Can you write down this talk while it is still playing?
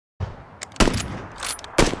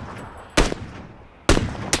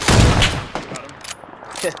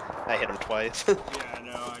I hit him twice. Yeah, I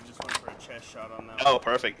know. I just went for a chest shot on that one. Oh,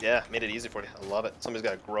 perfect. Yeah, made it easy for you. I love it. Somebody's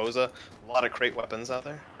got a Groza. A lot of crate weapons out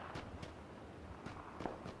there.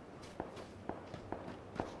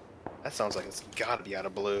 That sounds like it's gotta be out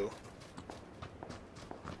of blue.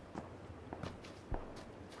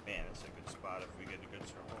 Man, it's a good spot if we get a good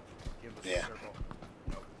circle. Give us Yeah. a circle.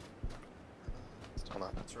 Nope. Hold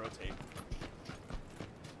on. Let's rotate.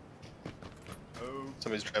 Oh.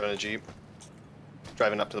 Somebody's driving a Jeep.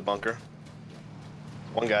 Driving up to the bunker.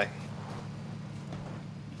 One guy.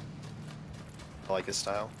 I like his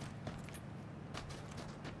style.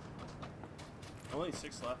 Only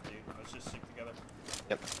 6 left, dude. Let's just stick together.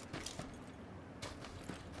 Yep.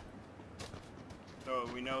 So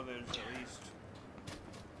we know there's at least...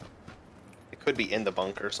 It could be in the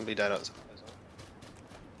bunker. Somebody died outside.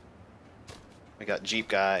 We got Jeep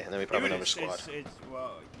guy, and then we probably Dude, another squad.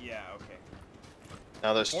 Well, yeah, okay.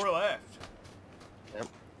 Now there's 4 left. Yep.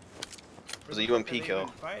 There's Where a the fuck UMP are they kill.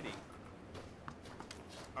 even fighting?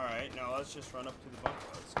 Alright, now let's just run up to the bunker.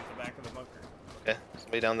 Let's get the back of the bunker. Okay,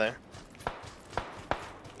 somebody down there.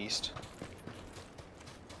 East.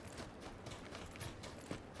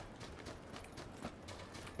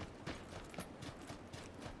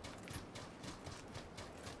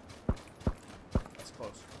 That's close.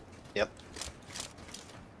 Yep.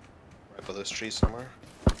 Right by those trees somewhere.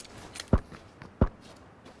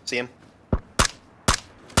 See him?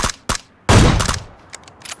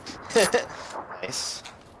 Nice.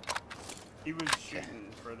 He was shooting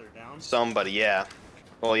further down. Somebody, yeah.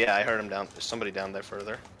 Well, yeah, I heard him down. There's somebody down there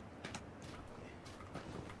further.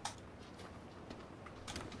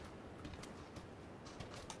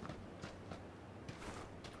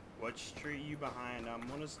 Which tree you behind? I'm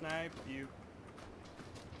gonna snipe you.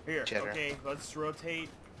 Here, Cheddar. okay, let's rotate.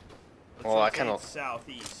 Let's Well, I rotate kinda-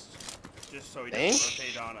 southeast. Just so he Think? doesn't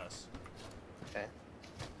rotate on us. Okay.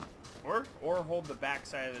 Or hold the back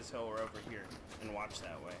side of this hill or over here and watch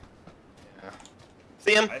that way. Yeah.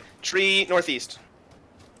 See him? Right. Tree northeast.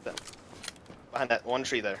 Behind that one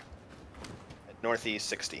tree there. At northeast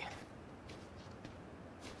 60.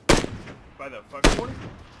 By the fuckboard?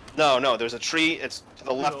 No, there's a tree. It's to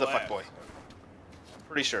the left of the left. fuckboy.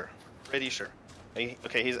 Pretty sure. Pretty sure.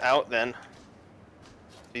 Okay, he's out then.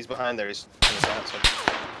 He's behind there. He's on his outside.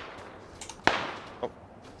 Oh,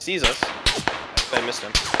 sees us. I missed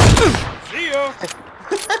him. See ya!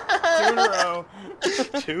 2 in a row.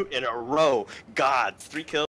 2 in a row. God, 3 kills.